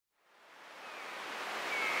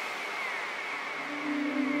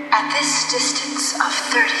At this distance of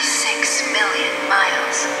 36 million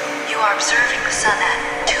miles, you are observing the sun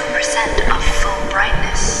at 2% of full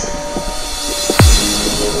brightness.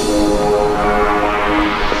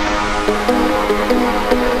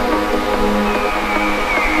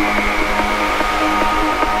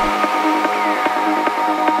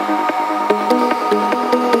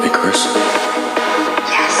 Chris?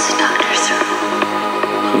 Yes, Dr. Sir.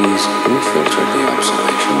 Please refilter the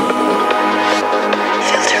observation report.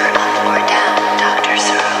 Filter up or down, Dr.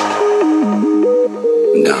 Sir.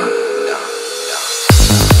 Down.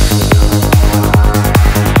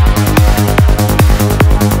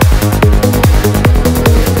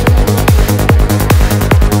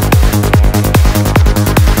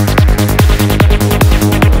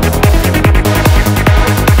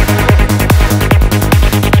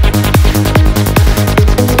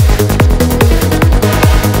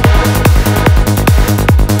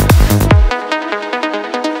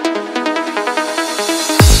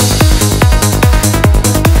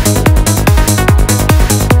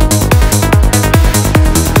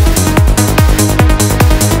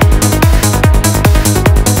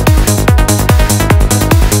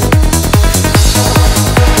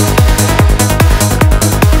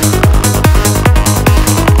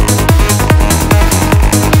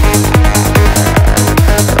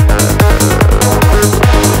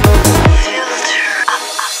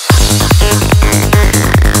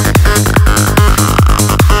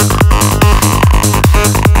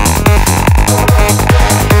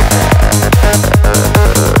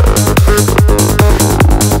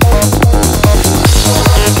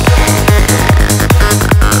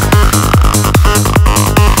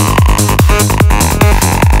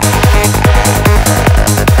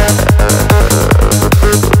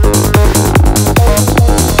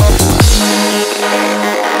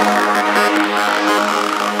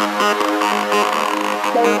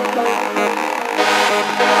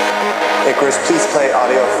 Icarus, please play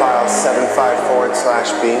audio file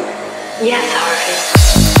 75/B. Yes, Harvey.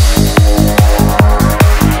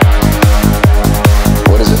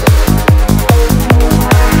 What is it?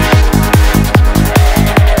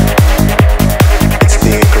 It's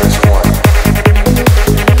the Icarus One.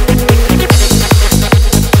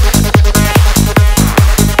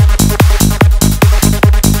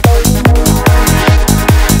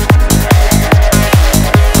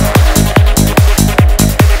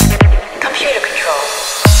 Computer control.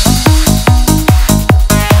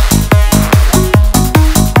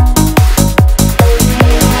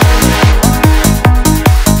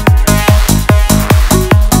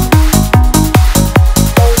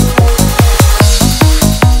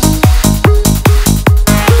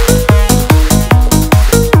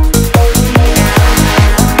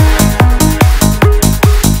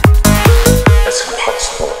 That's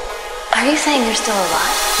impossible. Are you saying you're still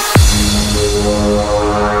alive?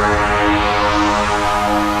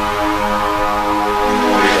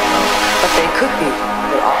 But they could be.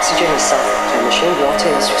 Their oxygen is self-replenishing, water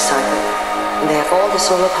is recycled, and they have all the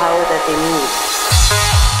solar power that they need.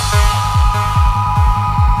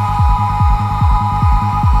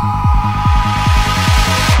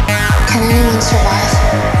 Can anyone survive?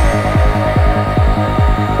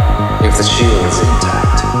 If the shield is intact.